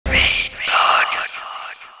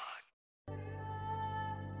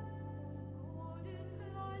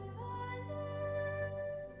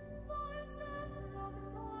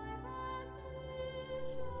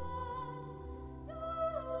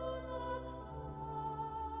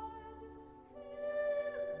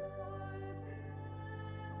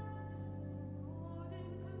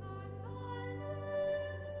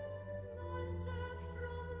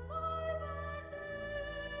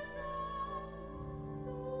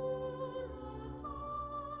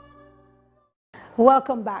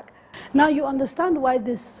Welcome back. Now you understand why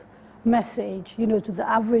this message, to the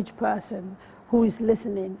average person who is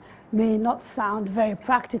listening may not sound very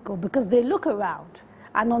practical, because they look around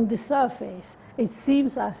and on the surface it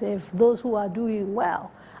seems as if those who are doing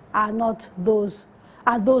well are those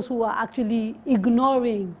who are actually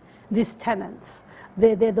ignoring these tenets.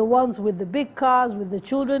 They're the ones with the big cars, with the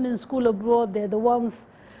children in school abroad. They're the ones,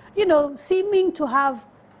 seeming to have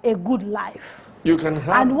a good life. You can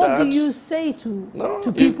have And what that. do you say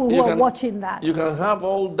to people who are watching that? You can have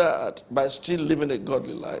all that by still living a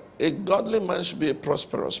godly life. A godly man should be a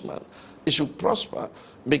prosperous man. He should prosper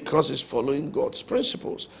because he's following God's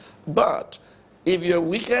principles. But if you're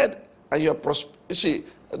wicked and you're you see,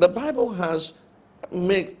 the Bible has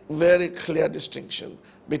made very clear distinction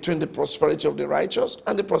between the prosperity of the righteous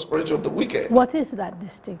and the prosperity of the wicked. What is that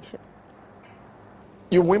distinction?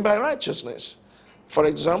 You win by righteousness. For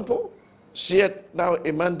example, see it now,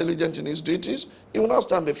 a man diligent in his duties, he will not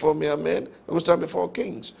stand before mere men, he will stand before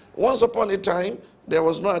kings. Once upon a time, there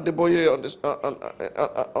was no Adeboye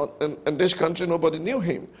in this country, nobody knew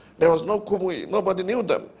him. There was no Kumui, nobody knew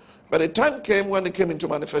them. But the time came when they came into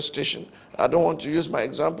manifestation. I don't want to use my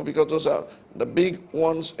example because those are the big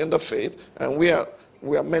ones in the faith, and we are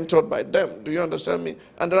mentored by them. Do you understand me?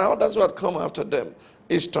 And there are others who had come after them.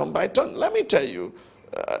 It's turn by turn. Let me tell you,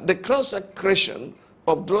 the consecration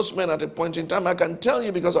of those men at a point in time, I can tell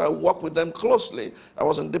you because I work with them closely. I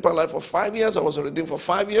was in Deeper Life for 5 years. I was in Redeemed for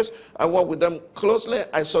 5 years. I worked with them closely.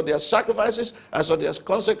 I saw their sacrifices. I saw their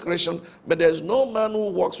consecration. But there's no man who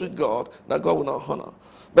walks with God that God will not honor.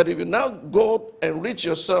 But if you now go and enrich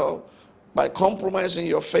yourself by compromising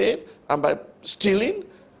your faith and by stealing,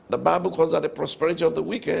 the Bible calls that the prosperity of the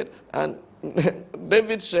wicked. And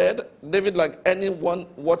David, like anyone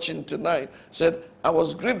watching tonight, said, I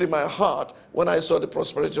was grieved in my heart when I saw the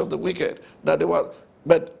prosperity of the wicked,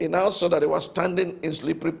 but he now saw that they were standing in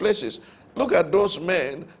slippery places. Look at those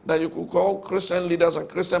men that you could call Christian leaders and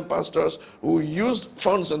Christian pastors who used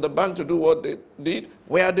funds in the bank to do what they did.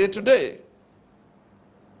 Where are they today?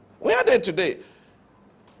 Where are they today?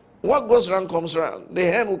 What goes around comes around. The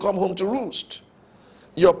hen will come home to roost.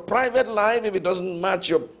 Your private life, if it doesn't match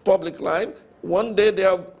your public life, one day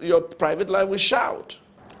your private life will shout.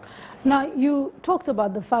 Now, you talked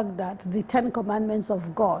about the fact that the 10 commandments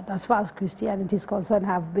of God, as far as Christianity is concerned,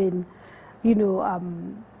 have been,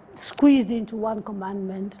 squeezed into one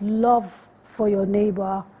commandment: love for your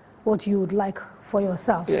neighbor what you would like for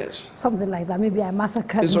yourself. Yes. Something like that. Maybe I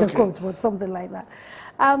massacred the quote, but something like that.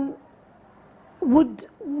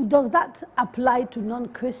 Does that apply to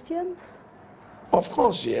non-Christians? Of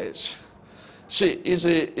course, yes. See, it's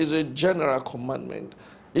a general commandment.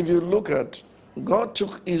 If you look at, God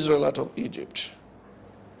took Israel out of Egypt.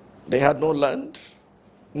 They had no land,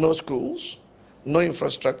 no schools, no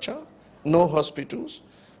infrastructure, no hospitals.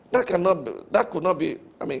 That could not be,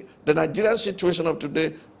 the Nigerian situation of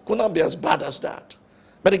today could not be as bad as that.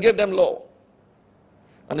 But he gave them law.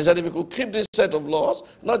 And he said if you could keep this set of laws,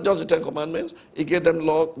 not just the 10 commandments, he gave them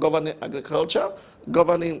law governing agriculture,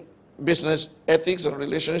 governing business ethics and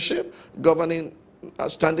relationship, governing a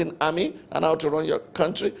standing army and how to run your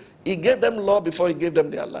country. He gave them law before he gave them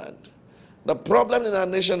their land. The problem in our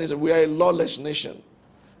nation is that we are a lawless nation.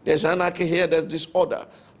 There's anarchy here, there's disorder.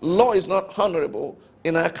 Law is not honorable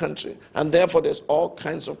in our country, and therefore there's all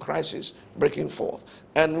kinds of crises breaking forth.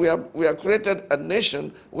 And we have created a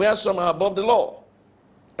nation where some are above the law.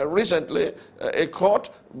 Recently, a court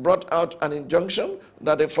brought out an injunction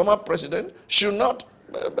that a former president should not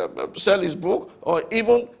sell his book or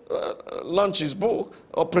even launch his book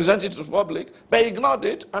or present it to the public, but he ignored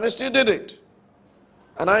it and he still did it.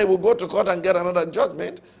 And I will go to court and get another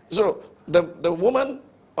judgment. So the woman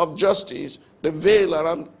of justice, the veil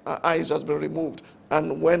around her eyes has been removed.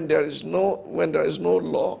 And when there is no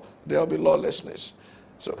law, there will be lawlessness.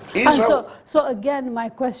 So Israel. So again, my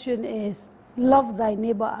question is, love thy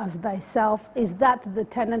neighbor as thyself. Is that the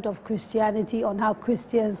tenet of Christianity on how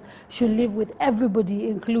Christians should live with everybody,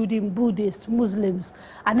 including Buddhists, Muslims,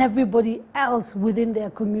 and everybody else within their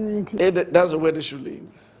community? That's the way they should live.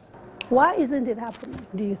 Why isn't it happening,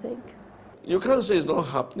 do you think? You can't say it's not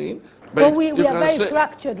happening. But we are very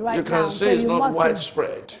fractured right now. You can say it's not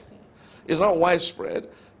widespread. It's not widespread.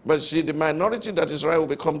 But see, the minority that is right will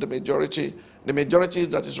become the majority. The majority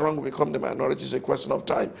that is wrong will become the minority. It's a question of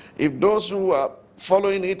time. If those who are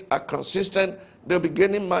following it are consistent, they'll be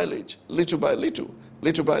gaining mileage little by little,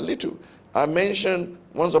 little by little. I mentioned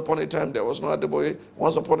once upon a time there was no Adeboye,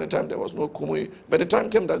 once upon a time there was no Kumui. But the time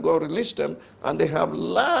came that God released them, and they have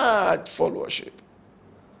large followership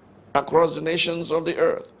across the nations of the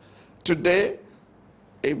earth. Today,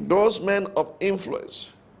 if those men of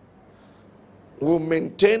influence will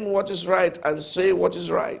maintain what is right and say what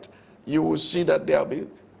is right, you will see that there will be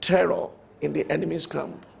terror in the enemy's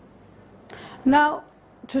camp. Now,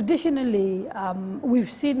 traditionally,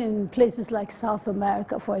 we've seen in places like South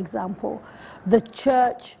America, for example, the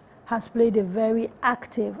church has played a very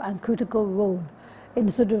active and critical role in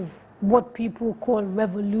sort of what people call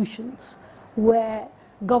revolutions, where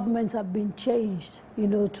governments have been changed, you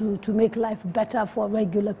know, to make life better for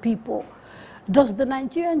regular people. Does the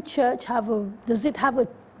Nigerian church have a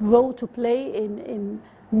role to play in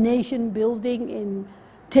nation building, in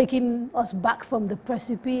taking us back from the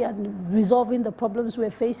precipice and resolving the problems we're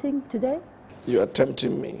facing today? You are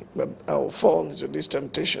tempting me, but I will fall into this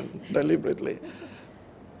temptation deliberately.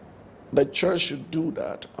 The church should do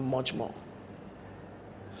that and much more.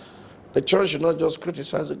 The church should not just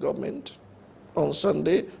criticize the government on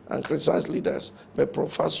Sunday and criticize leaders, but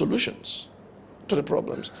provide solutions to the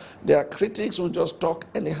problems. There are critics who just talk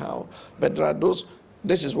anyhow, but there are those,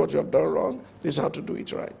 this is what you have done wrong, this is how to do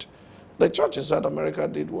it right. The church in South America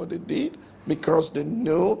did what they did because they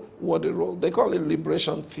know what the role, they call it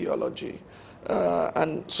liberation theology.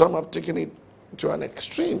 And some have taken it to an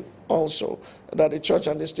extreme also, that the church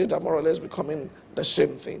and the state are more or less becoming the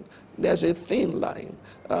same thing. There's a thin line.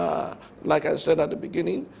 Like I said at the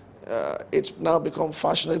beginning, it's now become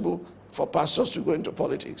fashionable for pastors to go into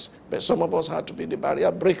politics. But some of us had to be the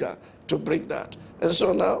barrier breaker to break that. And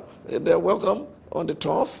so now they're welcome on the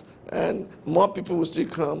turf, and more people will still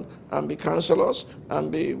come and be counselors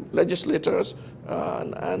and be legislators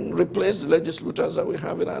and replace the legislators that we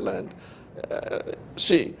have in our land.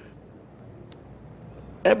 See,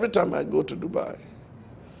 every time I go to Dubai,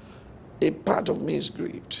 a part of me is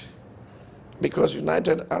grieved because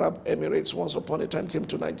United Arab Emirates once upon a time came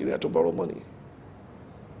to Nigeria to borrow money.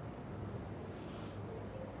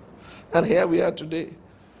 And here we are today.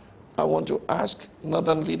 I want to ask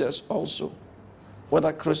northern leaders also,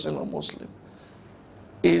 whether Christian or Muslim,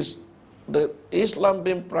 is the Islam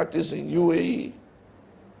being practiced in UAE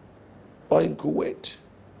or in Kuwait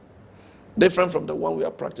different from the one we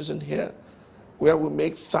are practicing here, where we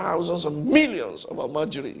make thousands and millions of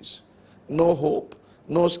Almajiris, no hope,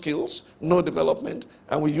 no skills, no development,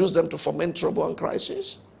 and we use them to foment trouble and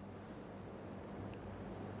crisis?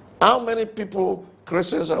 How many people,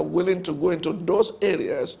 Christians, are willing to go into those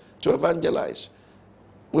areas to evangelize?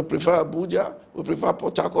 We prefer Abuja, we prefer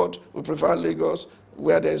Port Harcourt, we prefer Lagos,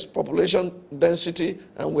 where there is population density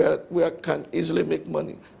and where we can easily make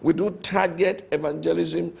money. We do target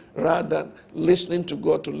evangelism rather than listening to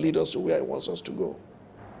God to lead us to where He wants us to go.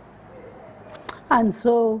 And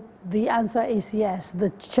so the answer is yes, the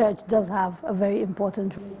church does have a very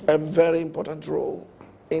important role. A very important role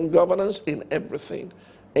in governance, in everything.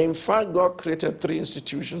 In fact, God created 3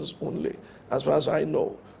 institutions only, as far as I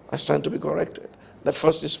know. I stand to be corrected. The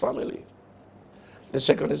first is family. The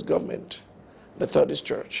second is government. The third is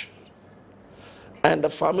church. And the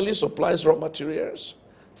family supplies raw materials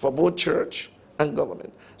for both church and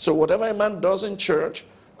government. So whatever a man does in church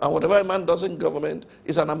and whatever a man does in government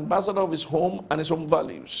is an ambassador of his home and his home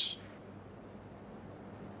values.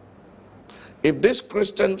 If this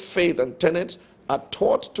Christian faith and tenets are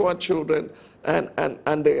taught to our children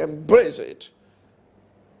and they embrace it,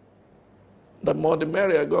 the more the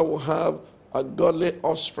merrier. God will have a godly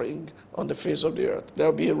offspring on the face of the earth. There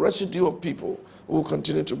will be a residue of people who will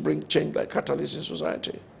continue to bring change like catalysts in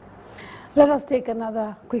society. Let us take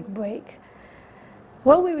another quick break.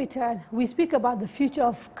 When we return, we speak about the future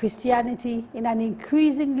of Christianity in an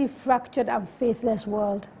increasingly fractured and faithless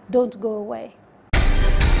world. Don't go away.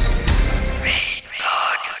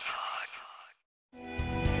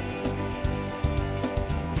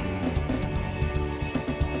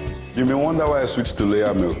 You may wonder why I switched to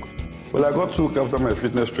layer milk. Well, I got hooked after my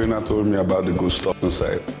fitness trainer told me about the good stuff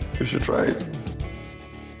inside. You should try it.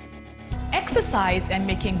 Exercise and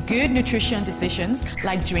making good nutrition decisions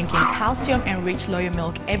like drinking calcium-enriched loyal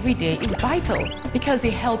milk every day is vital because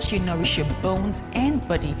it helps you nourish your bones and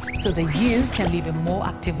body so that you can live a more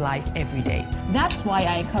active life every day. That's why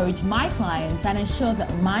I encourage my clients and ensure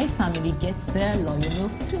that my family gets their loyal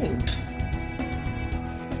milk too.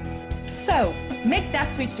 So, make that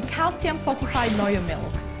switch to calcium-fortified loyal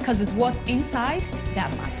milk because it's what's inside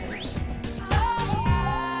that matters.